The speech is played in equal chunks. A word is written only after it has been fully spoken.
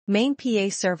Main PA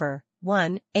server.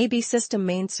 1. AB system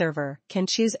main server can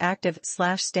choose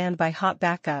active/standby hot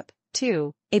backup.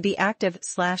 2. AB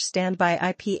active/standby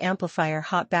IP amplifier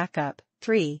hot backup.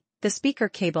 3. The speaker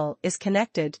cable is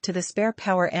connected to the spare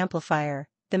power amplifier.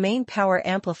 The main power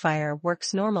amplifier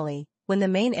works normally. When the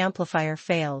main amplifier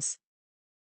fails,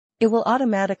 it will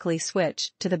automatically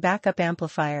switch to the backup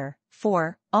amplifier.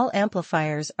 4. All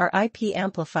amplifiers are IP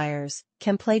amplifiers,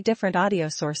 can play different audio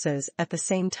sources at the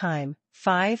same time.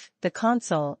 5. The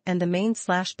console and the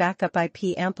main/backup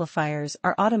IP amplifiers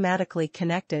are automatically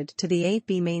connected to the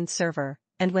AB main server,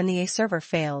 and when the A server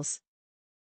fails,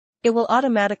 it will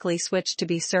automatically switch to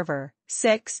B server.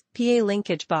 6. PA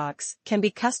linkage box can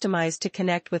be customized to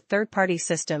connect with third-party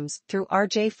systems through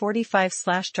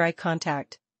RJ45/dry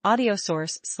contact. Audio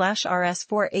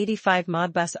source/RS485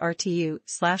 Modbus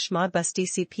RTU/Modbus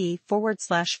DCP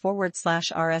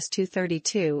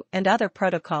 //RS232 and other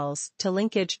protocols to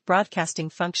linkage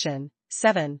broadcasting function.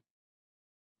 7.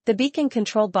 The beacon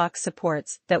control box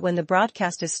supports that when the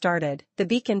broadcast is started, the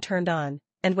beacon turned on,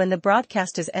 and when the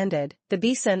broadcast is ended, the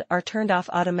beacon are turned off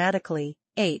automatically.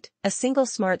 8. A single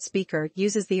smart speaker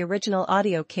uses the original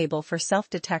audio cable for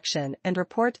self-detection and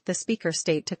report the speaker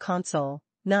state to console.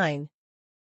 9.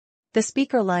 The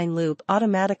speaker line loop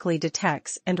automatically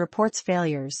detects and reports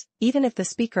failures. Even if the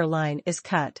speaker line is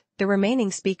cut, the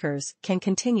remaining speakers can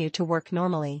continue to work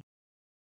normally.